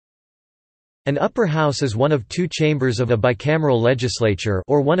An upper house is one of two chambers of a bicameral legislature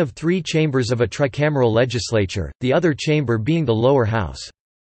or one of three chambers of a tricameral legislature, the other chamber being the lower house.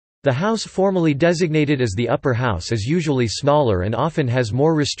 The house formally designated as the upper house is usually smaller and often has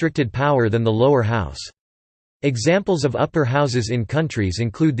more restricted power than the lower house. Examples of upper houses in countries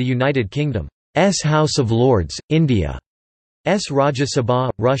include the United Kingdom's House of Lords, India's Rajya Sabha,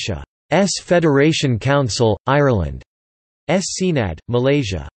 Russia's Federation Council, Ireland's Senad,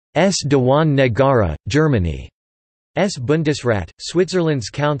 Malaysia's Dewan Negara, Germany's Bundesrat, Switzerland's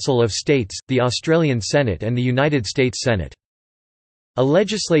Council of States, the Australian Senate and the United States Senate. A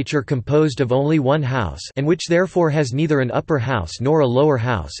legislature composed of only one house and which therefore has neither an upper house nor a lower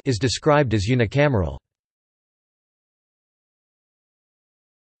house is described as unicameral.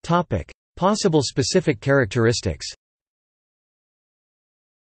 Possible specific characteristics.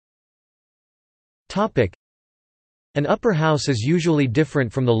 An upper house is usually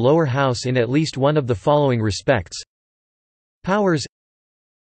different from the lower house in at least one of the following respects. Powers.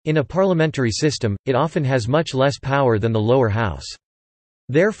 In a parliamentary system, it often has much less power than the lower house.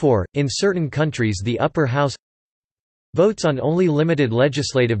 Therefore, in certain countries the upper house votes on only limited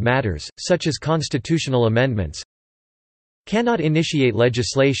legislative matters, such as constitutional amendments, cannot initiate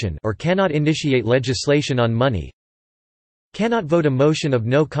legislation or cannot initiate legislation on money, cannot vote a motion of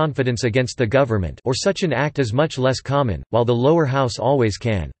no confidence against the government or such an act is much less common, while the lower house always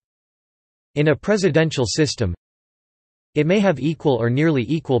can. In a presidential system, it may have equal or nearly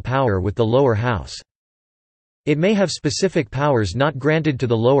equal power with the lower house. It may have specific powers not granted to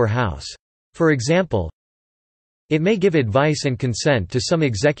the lower house. For example, it may give advice and consent to some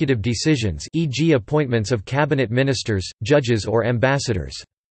executive decisions, e.g. appointments of cabinet ministers, judges or ambassadors.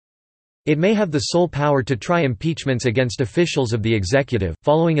 It may have the sole power to try impeachments against officials of the executive,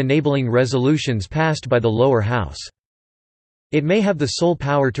 following enabling resolutions passed by the lower house. It may have the sole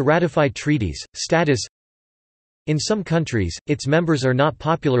power to ratify treaties. Status. In some countries, its members are not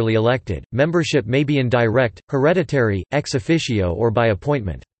popularly elected. Membership may be indirect, hereditary, ex officio or by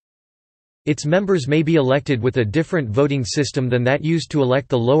appointment. Its members may be elected with a different voting system than that used to elect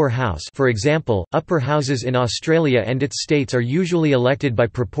the lower house. For example, upper houses in Australia and its states are usually elected by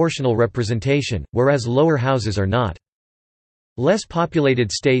proportional representation, whereas lower houses are not. Less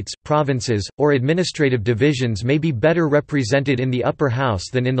populated states, provinces, or administrative divisions may be better represented in the upper house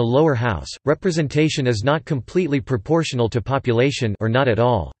than in the lower house. Representation is not completely proportional to population or not at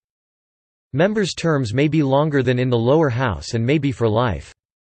all. Members' terms may be longer than in the lower house and may be for life.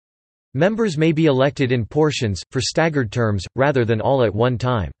 Members may be elected in portions, for staggered terms, rather than all at one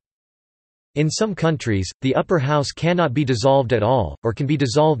time. In some countries, the upper house cannot be dissolved at all, or can be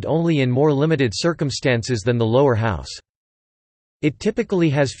dissolved only in more limited circumstances than the lower house. It typically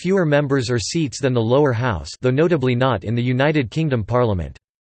has fewer members or seats than the lower house, though notably not in the United Kingdom Parliament.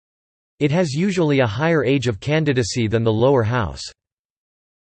 It has usually a higher age of candidacy than the lower house.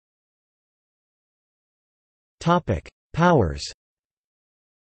 Powers.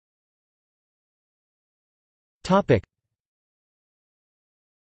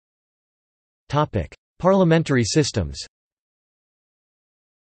 Parliamentary systems.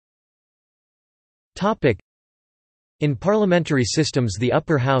 In parliamentary systems the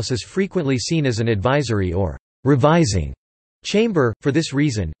upper house is frequently seen as an advisory or revising chamber. For this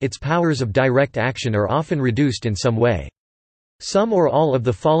reason, its powers of direct action are often reduced in some way. Some or all of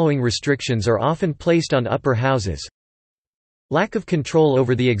the following restrictions are often placed on upper houses. Lack of control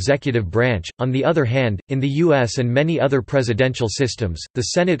over the executive branch. On the other hand, in the U.S. and many other presidential systems, the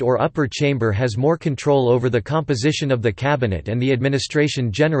Senate or upper chamber has more control over the composition of the cabinet and the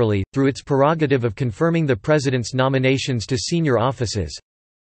administration generally, through its prerogative of confirming the president's nominations to senior offices.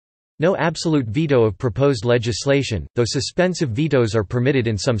 No absolute veto of proposed legislation, though suspensive vetoes are permitted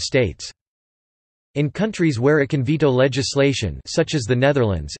in some states. In countries where it can veto legislation, such as the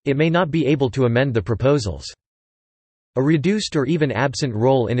Netherlands, it may not be able to amend the proposals. A reduced or even absent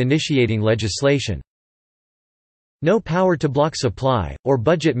role in initiating legislation. No power to block supply, or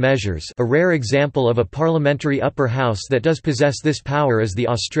budget measures. A rare example of a parliamentary upper house that does possess this power is the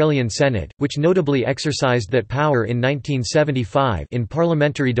Australian Senate, which notably exercised that power in 1975. In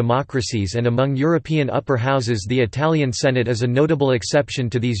parliamentary democracies and among European upper houses, the Italian Senate is a notable exception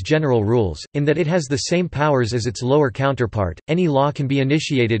to these general rules, in that it has the same powers as its lower counterpart. Any law can be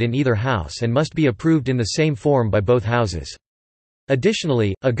initiated in either house and must be approved in the same form by both houses.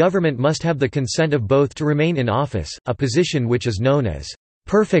 Additionally, a government must have the consent of both to remain in office, a position which is known as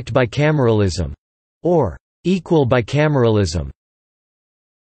perfect bicameralism or equal bicameralism.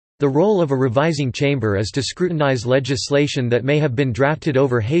 The role of a revising chamber is to scrutinize legislation that may have been drafted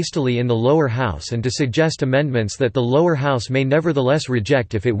over hastily in the lower house and to suggest amendments that the lower house may nevertheless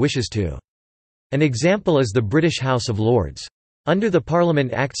reject if it wishes to. An example is the British House of Lords. Under the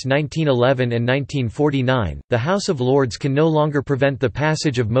Parliament Acts 1911 and 1949, the House of Lords can no longer prevent the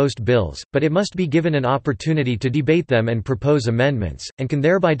passage of most bills, but it must be given an opportunity to debate them and propose amendments, and can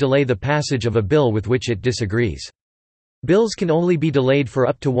thereby delay the passage of a bill with which it disagrees. Bills can only be delayed for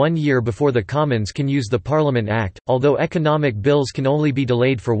up to 1 year before the Commons can use the Parliament Act, although economic bills can only be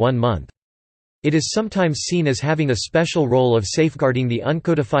delayed for 1 month. It is sometimes seen as having a special role of safeguarding the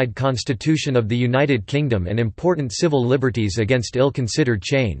uncodified constitution of the United Kingdom and important civil liberties against ill-considered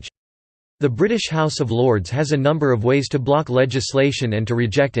change. The British House of Lords has a number of ways to block legislation and to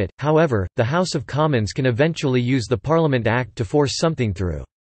reject it, however, the House of Commons can eventually use the Parliament Act to force something through.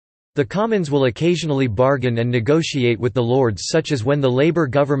 The Commons will occasionally bargain and negotiate with the Lords, such as when the Labour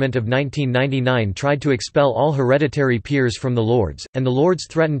government of 1999 tried to expel all hereditary peers from the Lords, and the Lords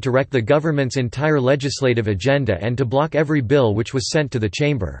threatened to wreck the government's entire legislative agenda and to block every bill which was sent to the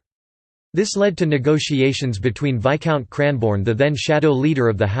chamber. This led to negotiations between Viscount Cranborne, the then shadow leader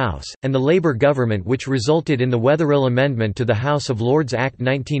of the House, and the Labour government, which resulted in the Wetherill Amendment to the House of Lords Act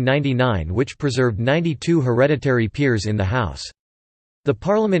 1999, which preserved 92 hereditary peers in the House. The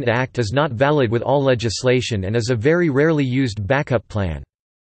Parliament Act is not valid with all legislation and is a very rarely used backup plan.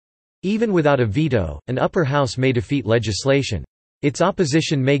 Even without a veto, an upper house may defeat legislation. Its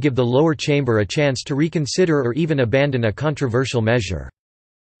opposition may give the lower chamber a chance to reconsider or even abandon a controversial measure.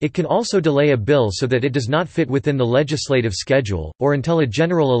 It can also delay a bill so that it does not fit within the legislative schedule, or until a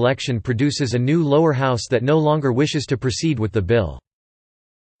general election produces a new lower house that no longer wishes to proceed with the bill.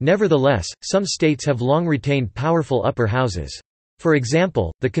 Nevertheless, some states have long retained powerful upper houses. For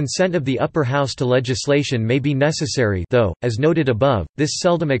example, the consent of the upper house to legislation may be necessary, though, as noted above, this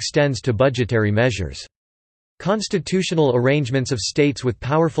seldom extends to budgetary measures. Constitutional arrangements of states with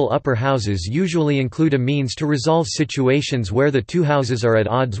powerful upper houses usually include a means to resolve situations where the two houses are at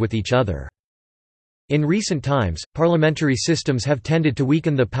odds with each other. In recent times, parliamentary systems have tended to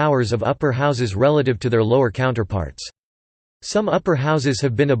weaken the powers of upper houses relative to their lower counterparts. Some upper houses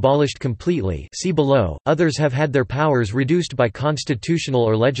have been abolished completely, see below, others have had their powers reduced by constitutional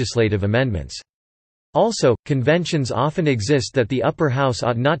or legislative amendments. Also, conventions often exist that the upper house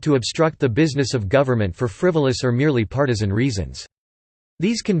ought not to obstruct the business of government for frivolous or merely partisan reasons.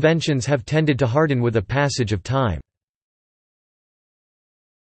 These conventions have tended to harden with the passage of time.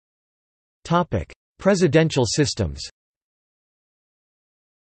 Presidential systems.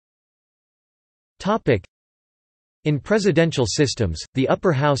 In presidential systems, the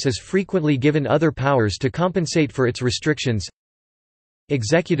upper house is frequently given other powers to compensate for its restrictions.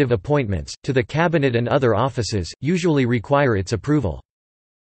 Executive appointments, to the cabinet and other offices, usually require its approval.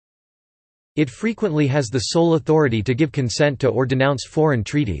 It frequently has the sole authority to give consent to or denounce foreign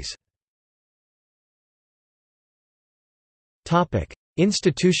treaties.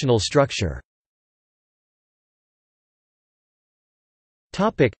 Institutional structure.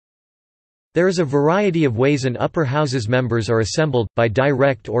 There is a variety of ways an upper house's members are assembled, by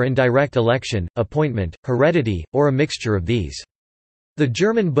direct or indirect election, appointment, heredity, or a mixture of these. The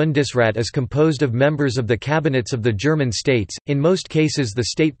German Bundesrat is composed of members of the cabinets of the German states, in most cases the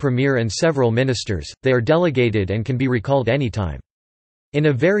state premier and several ministers. They are delegated and can be recalled anytime. In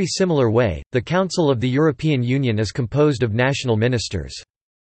a very similar way, the Council of the European Union is composed of national ministers.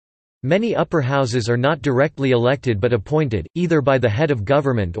 Many upper houses are not directly elected but appointed, either by the head of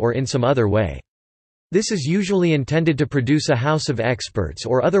government or in some other way. This is usually intended to produce a house of experts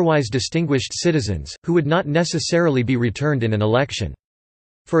or otherwise distinguished citizens, who would not necessarily be returned in an election.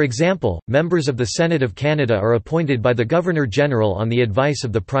 For example, members of the Senate of Canada are appointed by the Governor-General on the advice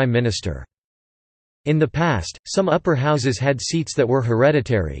of the Prime Minister. In the past, some upper houses had seats that were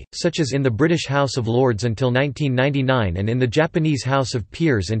hereditary, such as in the British House of Lords until 1999 and in the Japanese House of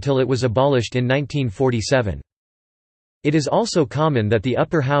Peers until it was abolished in 1947. It is also common that the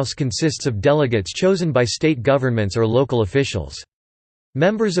upper house consists of delegates chosen by state governments or local officials.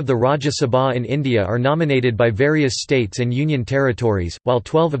 Members of the Rajya Sabha in India are nominated by various states and union territories, while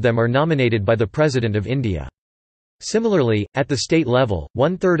 12 of them are nominated by the President of India. Similarly, at the state level,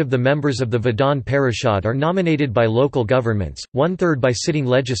 1/3 of the members of the Vidhan Parishad are nominated by local governments, 1/3 by sitting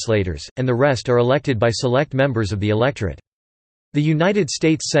legislators, and the rest are elected by select members of the electorate. The United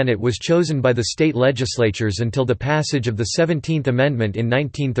States Senate was chosen by the state legislatures until the passage of the 17th Amendment in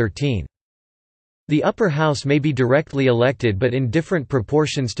 1913. The upper house may be directly elected but in different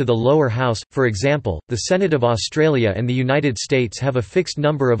proportions to the lower house. For example, the Senate of Australia and the United States have a fixed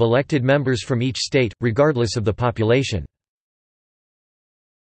number of elected members from each state, regardless of the population.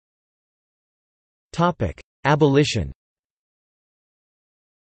 Abolition.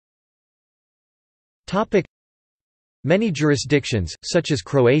 Many jurisdictions, such as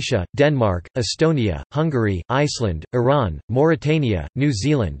Croatia, Denmark, Estonia, Hungary, Iceland, Iran, Mauritania, New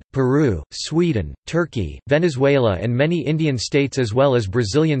Zealand, Peru, Sweden, Turkey, Venezuela and many Indian states as well as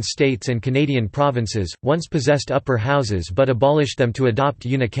Brazilian states and Canadian provinces, once possessed upper houses but abolished them to adopt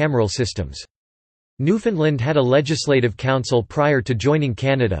unicameral systems. Newfoundland had a legislative council prior to joining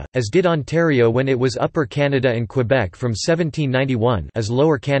Canada, as did Ontario when it was Upper Canada and Quebec from 1791 as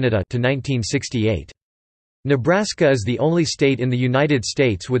Lower Canada to 1968. Nebraska is the only state in the United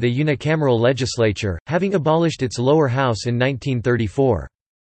States with a unicameral legislature, having abolished its lower house in 1934.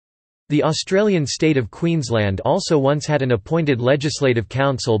 The Australian state of Queensland also once had an appointed legislative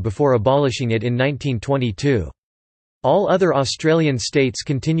council before abolishing it in 1922. All other Australian states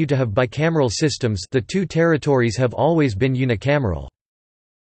continue to have bicameral systems. The two territories have always been unicameral.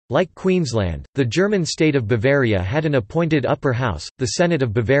 Like Queensland, the German state of Bavaria had an appointed upper house, the Senate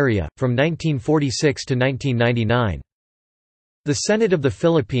of Bavaria, from 1946 to 1999. The Senate of the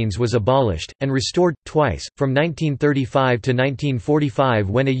Philippines was abolished, and restored, twice, from 1935 to 1945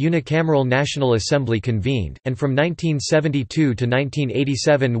 when a unicameral National Assembly convened, and from 1972 to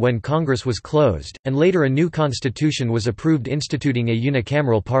 1987 when Congress was closed, and later a new constitution was approved instituting a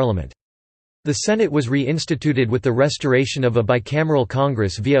unicameral parliament. The Senate was reinstituted with the restoration of a bicameral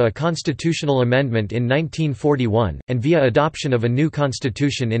Congress via a constitutional amendment in 1941, and via adoption of a new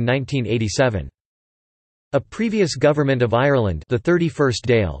constitution in 1987. A previous government of Ireland, the 31st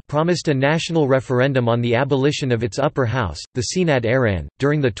Dáil, promised a national referendum on the abolition of its upper house, the Seanad Éireann,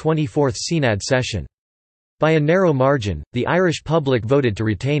 during the 24th Seanad session. By a narrow margin, the Irish public voted to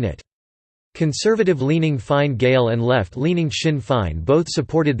retain it. Conservative-leaning Fine Gael and left-leaning Sinn Féin both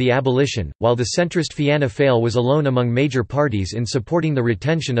supported the abolition, while the centrist Fianna Fáil was alone among major parties in supporting the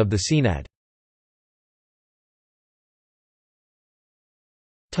retention of the Seanad.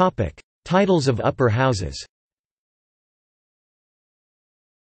 Titles of upper houses.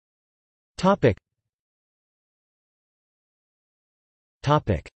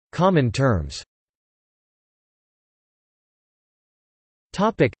 Common terms.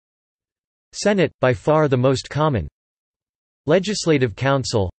 Senate, by far the most common. Legislative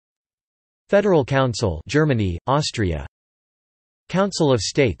Council. Federal Council, Germany, Austria. Council of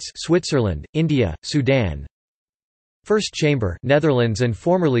States, Switzerland, India, Sudan. First Chamber, Netherlands and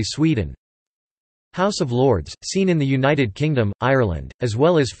formerly Sweden. House of Lords, seen in the United Kingdom, Ireland, as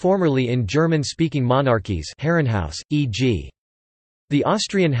well as formerly in German-speaking monarchies, Herrenhaus, e.g. the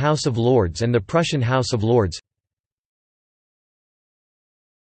Austrian House of Lords and the Prussian House of Lords.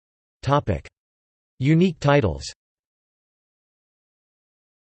 Unique titles.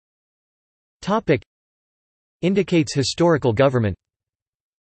 Indicates historical government.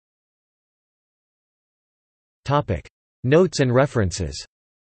 Notes and references.